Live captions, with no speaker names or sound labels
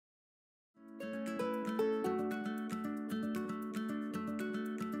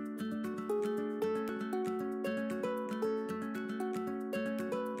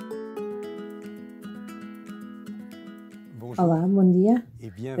Olá, bom dia,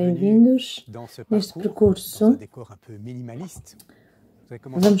 bem-vindos. Neste percurso,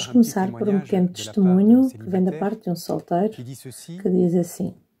 vamos começar por um pequeno testemunho que vem da parte de um solteiro que diz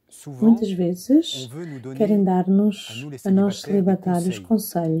assim: muitas vezes querem dar-nos, a nós celibatários,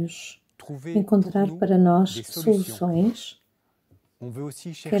 conselhos, encontrar para nós soluções,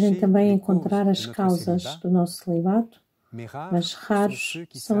 querem também encontrar as causas do nosso celibato, mas raros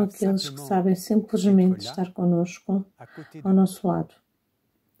são aqueles que sabem simplesmente estar conosco, ao nosso lado.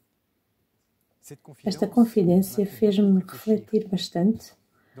 Esta confidência fez-me refletir bastante.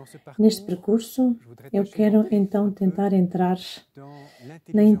 Neste percurso, eu quero então tentar entrar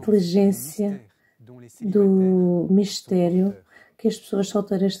na inteligência do mistério que as pessoas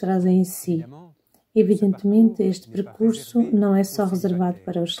solteiras trazem em si. Evidentemente, este percurso não é só reservado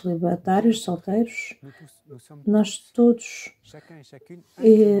para os celibatários solteiros. Nós todos,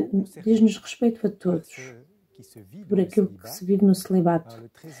 diz-nos respeito a todos, por aquilo que se vive no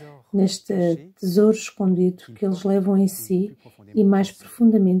celibato, neste tesouro escondido que eles levam em si e mais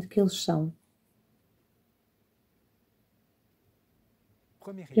profundamente que eles são.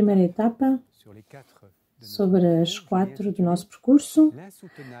 Primeira etapa, sobre as 4 do nosso percurso,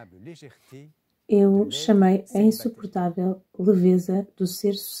 eu chamei a insuportável leveza do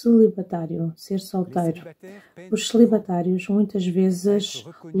ser celibatário, ser solteiro. Os celibatários muitas vezes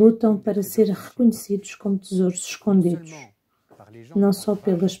lutam para ser reconhecidos como tesouros escondidos, não só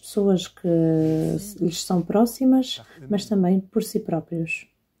pelas pessoas que lhes são próximas, mas também por si próprios.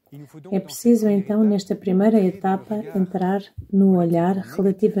 É preciso então, nesta primeira etapa, entrar no olhar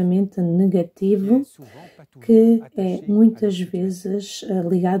relativamente negativo, que é muitas vezes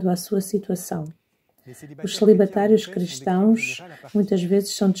ligado à sua situação. Os celibatários cristãos muitas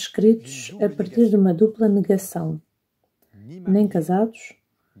vezes são descritos a partir de uma dupla negação, nem casados,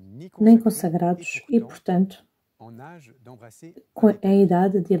 nem consagrados e, portanto, com a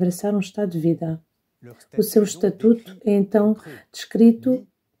idade de abraçar um estado de vida. O seu estatuto é então descrito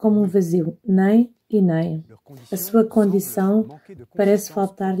como um vazio, nem e nem. A sua condição parece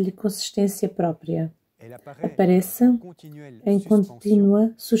faltar-lhe consistência própria. Aparece em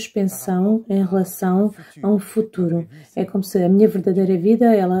contínua suspensão em relação a um futuro. É como se a minha verdadeira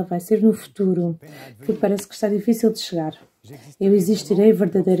vida ela vai ser no futuro, que parece que está difícil de chegar. Eu existirei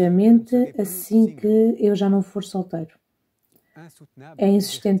verdadeiramente assim que eu já não for solteiro. É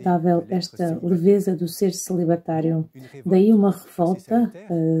insustentável esta leveza do ser celibatário. Daí uma revolta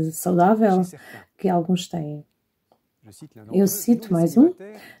saudável que alguns têm. Eu cito mais um.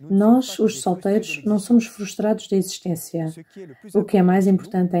 Nós, os solteiros, não somos frustrados da existência. O que é mais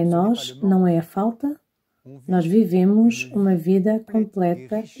importante em nós não é a falta. Nós vivemos uma vida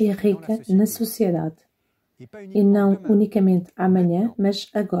completa e rica na sociedade. E não unicamente amanhã, mas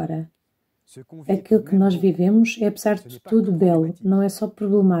agora. Aquilo que nós vivemos é, apesar de tudo, belo, não é só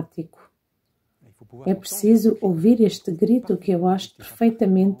problemático. É preciso ouvir este grito que eu acho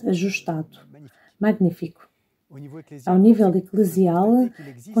perfeitamente ajustado. Magnífico. Ao nível eclesial,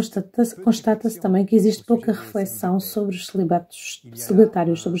 constata-se também que existe pouca reflexão sobre os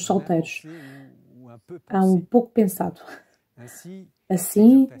celibatários, sobre os solteiros. Há um pouco pensado.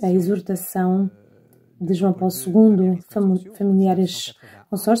 Assim, a exortação de João Paulo II, Familiares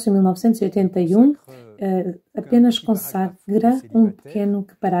Consórcio, 1981, apenas consagra um pequeno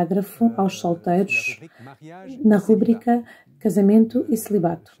parágrafo aos solteiros na rúbrica Casamento e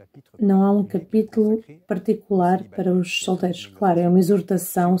Celibato. Não há um capítulo particular para os solteiros. Claro, é uma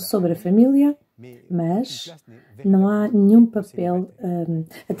exortação sobre a família, mas não há nenhum papel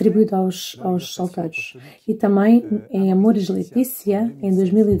atribuído aos solteiros. E também em Amores Letícia, em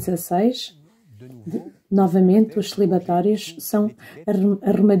 2016, novamente os celibatários são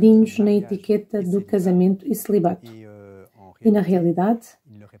arrumadinhos na etiqueta do casamento e celibato. E na realidade,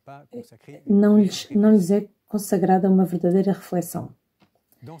 não lhes é consagrada uma verdadeira reflexão.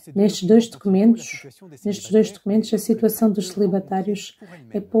 Nestes dois documentos, a situação dos celibatários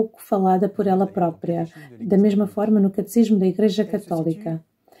é pouco falada por ela própria, da mesma forma no Catecismo da Igreja Católica.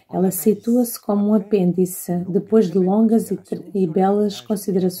 Ela situa-se como um apêndice, depois de longas e belas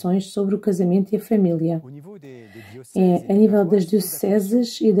considerações sobre o casamento e a família. A nível das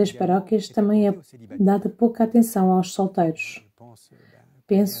dioceses e das paróquias também é dada pouca atenção aos solteiros.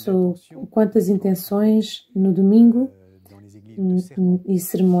 Penso quantas intenções no domingo e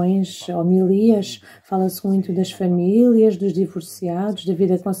sermões, homilias, fala-se muito das famílias, dos divorciados, da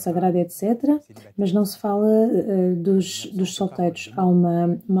vida consagrada, etc., mas não se fala dos solteiros. Há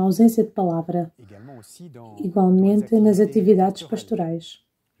uma ausência de palavra, igualmente nas atividades pastorais.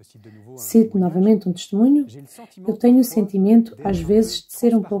 Cito novamente um testemunho. Eu tenho o sentimento, às vezes, de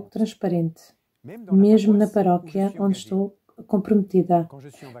ser um pouco transparente, mesmo na paróquia onde estou comprometida.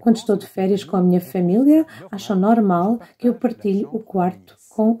 Quando estou de férias com a minha família, acham normal que eu partilhe o quarto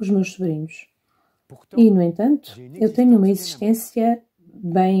com os meus sobrinhos. E, no entanto, eu tenho uma existência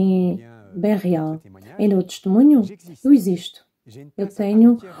bem real. Ainda o testemunho, eu existo. Eu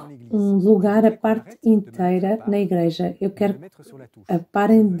tenho um lugar à parte inteira na igreja. Eu quero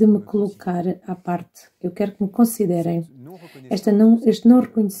parem de me colocar à parte. Eu quero que me considerem. Este não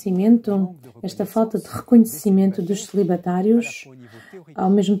reconhecimento, esta falta de reconhecimento dos celibatários, ao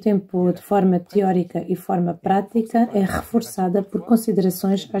mesmo tempo de forma teórica e forma prática, é reforçada por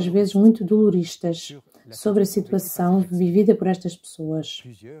considerações às vezes muito doloristas sobre a situação vivida por estas pessoas.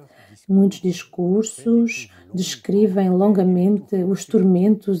 Muitos discursos descrevem longamente os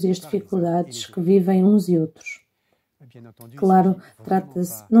tormentos e as dificuldades que vivem uns e outros. Claro,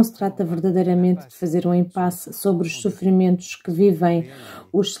 não se trata verdadeiramente de fazer um impasse sobre os sofrimentos que vivem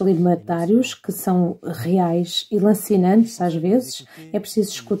os celibatários, que são reais e lancinantes às vezes. É preciso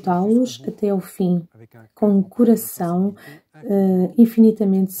escutá-los até ao fim, com um coração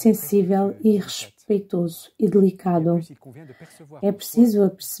infinitamente sensível e respeitoso e delicado. É preciso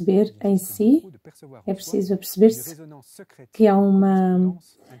perceber em si, é preciso perceber-se que há uma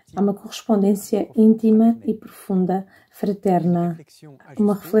correspondência íntima e profunda, fraterna.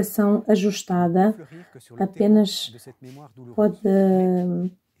 Uma reflexão ajustada apenas pode...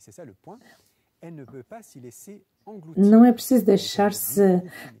 Não é preciso deixar-se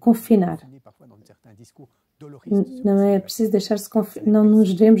confinar. Não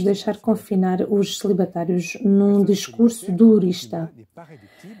nos devemos deixar confinar os celibatários num discurso dolorista.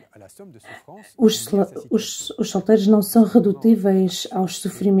 Os solteiros não são redutíveis aos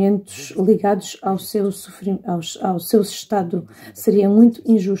sofrimentos ligados ao seu estado. Seria muito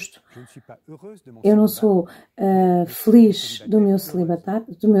injusto. Eu não sou feliz do meu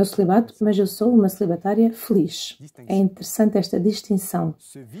celibato, mas eu sou uma celibatária feliz. É interessante esta distinção.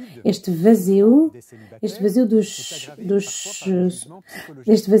 Este vazio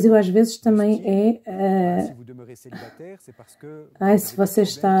às vezes também é se você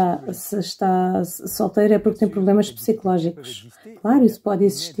está solteiro é porque tem problemas psicológicos. Claro, isso pode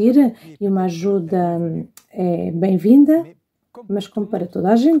existir e uma ajuda é bem-vinda, mas como para toda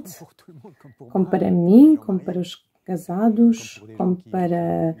a gente, como para mim, como para os casados, como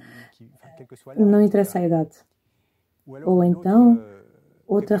para... Não interessa a idade. Ou então,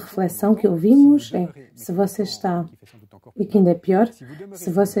 outra reflexão que ouvimos é, se você está, e que ainda é pior, se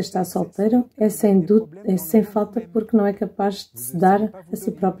você está solteiro, é sem falta porque não é capaz de se dar a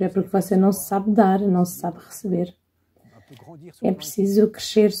si próprio, é porque você não se sabe dar, não se sabe receber. É preciso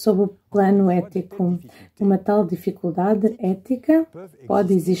crescer sob o plano ético. Uma tal dificuldade ética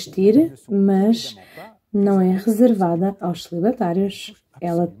pode existir, mas não é reservada aos celibatários.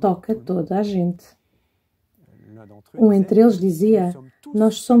 Ela toca toda a gente. Um entre eles dizia,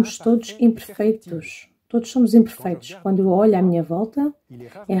 nós somos todos imperfeitos. Todos somos imperfeitos. Quando eu olho à minha volta,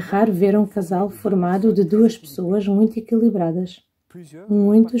 é raro ver um casal formado de duas pessoas muito equilibradas.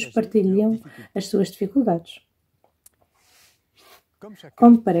 Muitos partilham as suas dificuldades.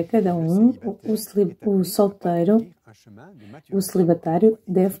 Como para cada um, o celibatário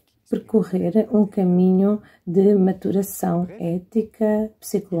deve percorrer um caminho de maturação ética,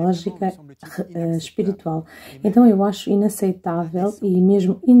 psicológica, espiritual. Então eu acho inaceitável e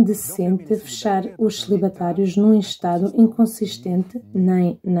mesmo indecente fechar os celibatários num estado inconsistente,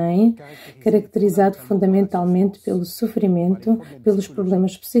 nem caracterizado fundamentalmente pelo sofrimento, pelos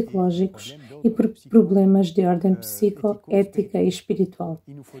problemas psicológicos e por problemas de ordem psicoética e espiritual.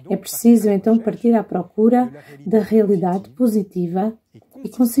 É preciso então partir à procura da realidade positiva e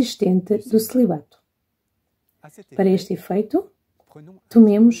consistente do celibato. Para este efeito,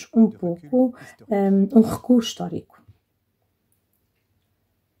 tomemos um pouco um recuo histórico.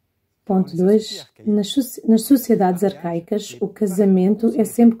 Ponto 2. Nas sociedades arcaicas, o casamento é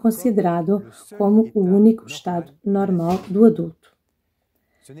sempre considerado como o único estado normal do adulto.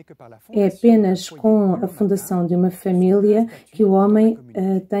 É apenas com a fundação de uma família que o homem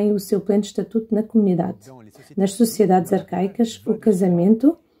tem o seu pleno estatuto na comunidade. Nas sociedades arcaicas, o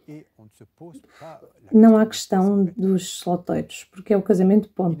casamento não há questão dos solteiros, porque é o casamento,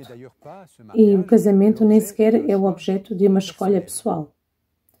 ponto. E o casamento nem sequer é o objeto de uma escolha pessoal.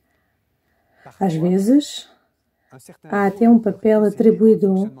 Às vezes, há até um papel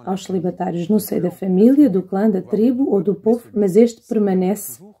atribuído aos celibatários no seio da família, do clã, da tribo ou do povo, mas este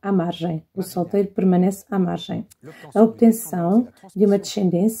permanece à margem. O solteiro permanece à margem. A obtenção de uma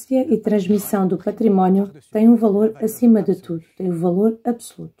descendência e transmissão do património tem um valor acima de tudo, tem um valor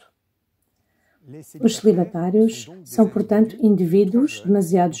absoluto. Os celibatários são, portanto, indivíduos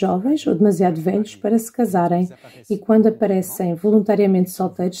demasiado jovens ou demasiado velhos para se casarem e, quando aparecem voluntariamente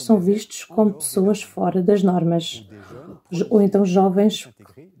solteiros, são vistos como pessoas fora das normas, ou então jovens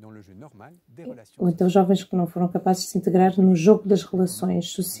que não foram capazes de se integrar no jogo das relações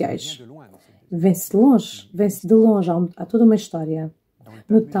sociais. Vem-se de longe, há toda uma história.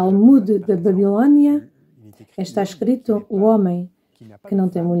 No Talmud da Babilônia está escrito: o homem que não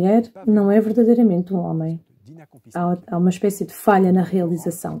tem mulher não é verdadeiramente um homem. Há uma espécie de falha na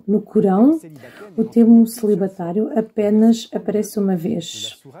realização. No Corão, o termo celibatário apenas aparece uma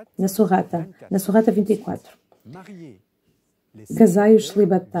vez, na Surata 24. Casai os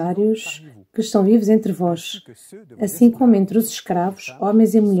celibatários que estão vivos entre vós, assim como entre os escravos,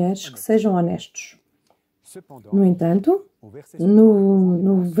 homens e mulheres que sejam honestos. No entanto,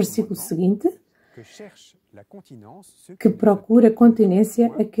 no versículo seguinte, que procura continência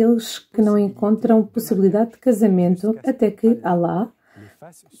aqueles que não encontram possibilidade de casamento até que Allah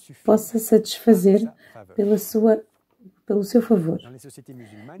possa satisfazer pelo seu favor.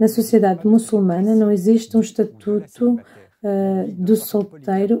 Na sociedade muçulmana não existe um estatuto do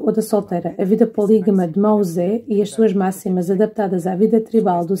solteiro ou da solteira. A vida polígama de Mao Zé e as suas máximas adaptadas à vida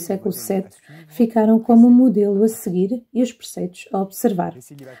tribal do século VII ficaram como um modelo a seguir e os preceitos a observar.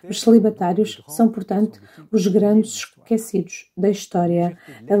 Os celibatários são, portanto, os grandes esquecidos da história.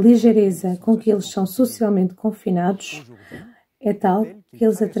 A ligeireza com que eles são socialmente confinados é tal que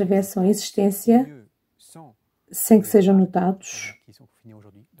eles atravessam a existência sem que sejam notados,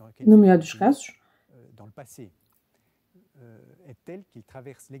 no melhor dos casos.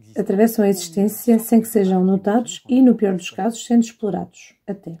 Atravessam a existência sem que sejam notados e, no pior dos casos, sendo explorados.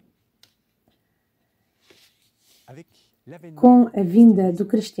 Até. Com a vinda do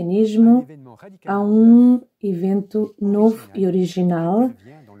cristianismo, há um evento novo e original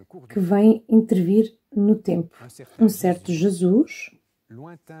que vem intervir no tempo. Um certo Jesus,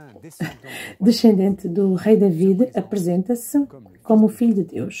 descendente do rei David, apresenta-se como o Filho de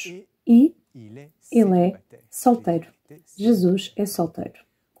Deus e ele é solteiro. Jesus é solteiro.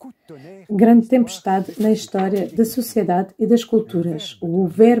 Grande tempestade na história da sociedade e das culturas. O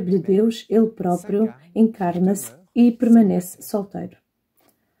Verbo de Deus, ele próprio, encarna-se e permanece solteiro.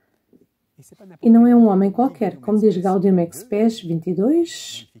 E não é um homem qualquer, como diz Gaudium et Spes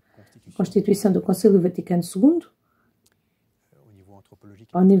 22, Constituição do Concílio Vaticano II,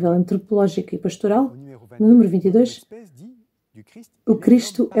 ao nível antropológico e pastoral, no número 22, o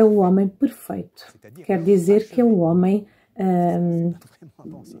Cristo é o homem perfeito. Quer dizer que é o homem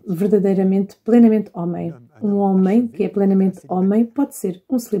verdadeiramente, plenamente homem. Um homem que é plenamente homem pode ser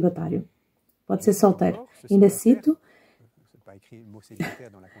um celibatário, pode ser solteiro. Ainda cito,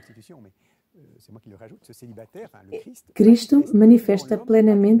 Cristo manifesta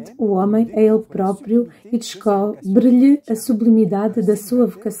plenamente o homem a ele próprio e descobre-lhe a sublimidade da sua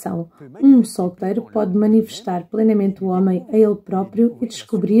vocação. Um solteiro pode manifestar plenamente o homem a ele próprio e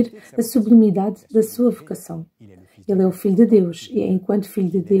descobrir a sublimidade da sua vocação. Ele é o Filho de Deus e é enquanto Filho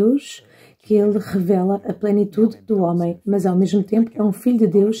de Deus que ele revela a plenitude do homem, mas ao mesmo tempo é um Filho de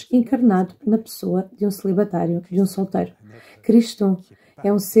Deus encarnado na pessoa de um celibatário, de um solteiro. Cristo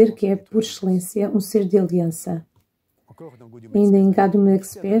é um ser que é, por excelência, um ser de aliança. Ainda em Gaudium et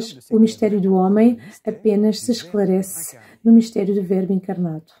Spes, o mistério do homem apenas se esclarece no mistério do Verbo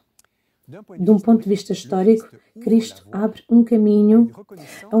encarnado. De um ponto de vista histórico, Cristo abre um caminho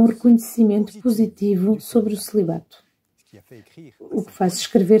a um reconhecimento positivo sobre o celibato. O que faz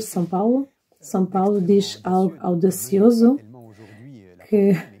escrever São Paulo? São Paulo diz algo audacioso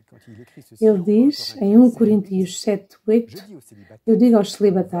que ele diz em 1 Coríntios 7:8: eu digo aos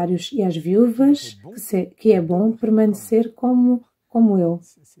celibatários e às viúvas que é bom permanecer como eu.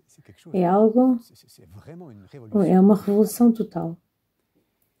 É uma revolução total.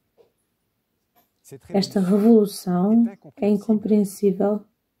 Esta revolução é incompreensível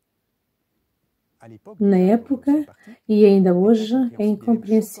na época e ainda hoje é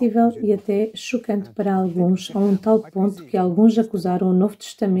incompreensível e até chocante para alguns, a um tal ponto que alguns acusaram o Novo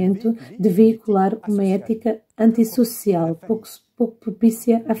Testamento de veicular uma ética antissocial, pouco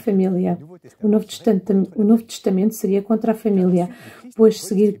propícia à família. O Novo Testamento seria contra a família, pois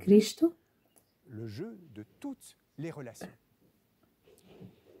seguir Cristo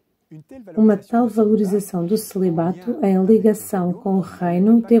uma tal valorização do celibato em ligação com o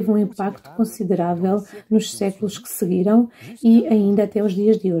reino teve um impacto considerável nos séculos que seguiram e ainda até os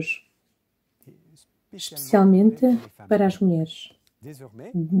dias de hoje, especialmente para as mulheres.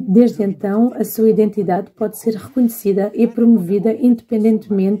 Desde então, a sua identidade pode ser reconhecida e promovida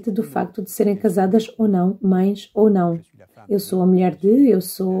independentemente do facto de serem casadas ou não, mães ou não. eu sou a mulher de, eu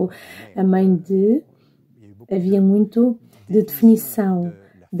sou a mãe de. Havia muito de definição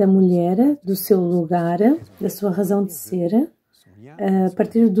da mulher, do seu lugar, da sua razão de ser, a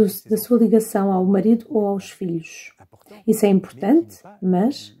partir da sua ligação ao marido ou aos filhos. Isso é importante,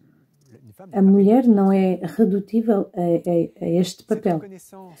 mas a mulher não é redutível a este papel.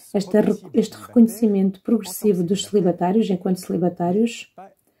 Este reconhecimento progressivo dos celibatários, enquanto celibatários,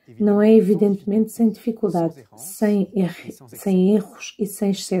 não é evidentemente sem dificuldade, sem erros e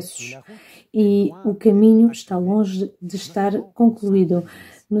sem excessos. E o caminho está longe de estar concluído,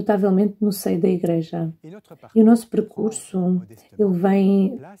 notavelmente no seio da Igreja. E o nosso percurso, ele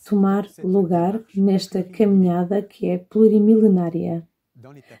vem tomar lugar nesta caminhada que é plurimillenária.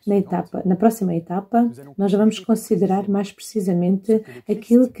 Na próxima etapa, nós vamos considerar mais precisamente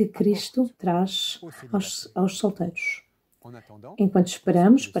aquilo que Cristo traz aos solteiros. Enquanto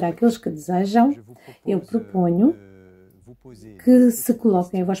esperamos para aqueles que desejam, eu proponho que se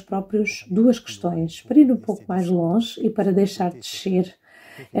coloquem a vós próprios duas questões, para ir um pouco mais longe e para deixar descer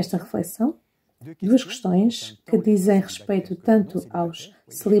esta reflexão. Duas questões que dizem respeito tanto aos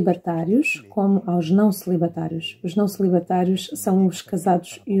celibatários como aos não celibatários. Os não celibatários são os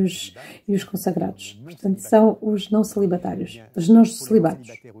casados e os consagrados. Portanto, são os não celibatários, os não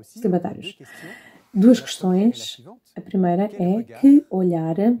celibatários. Duas questões. A primeira é: que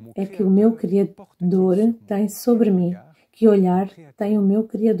olhar é que o meu Criador tem sobre mim? Que olhar tem o meu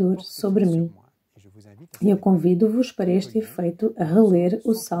Criador sobre mim? E eu convido-vos para este efeito a reler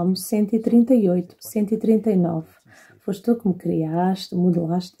o Salmo 138, 139. Foste tu que me criaste,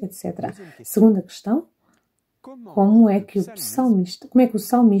 modelaste, etc. Segunda questão: como é que o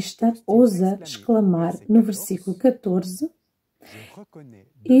salmista ousa exclamar no versículo 14: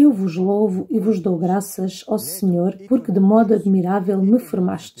 eu vos louvo e vos dou graças, ó Senhor, porque de modo admirável me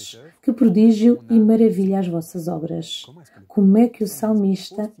formastes. Que prodígio e maravilha as vossas obras. Como é que o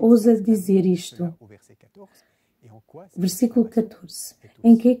salmista ousa dizer isto? Versículo 14.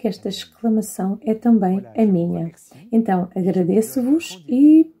 Em que é que esta exclamação é também a minha? Então, agradeço-vos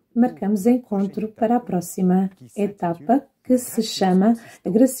e marcamos encontro para a próxima etapa, que se chama a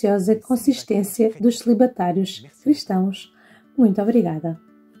graciosa consistência dos celibatários cristãos. Muito obrigada.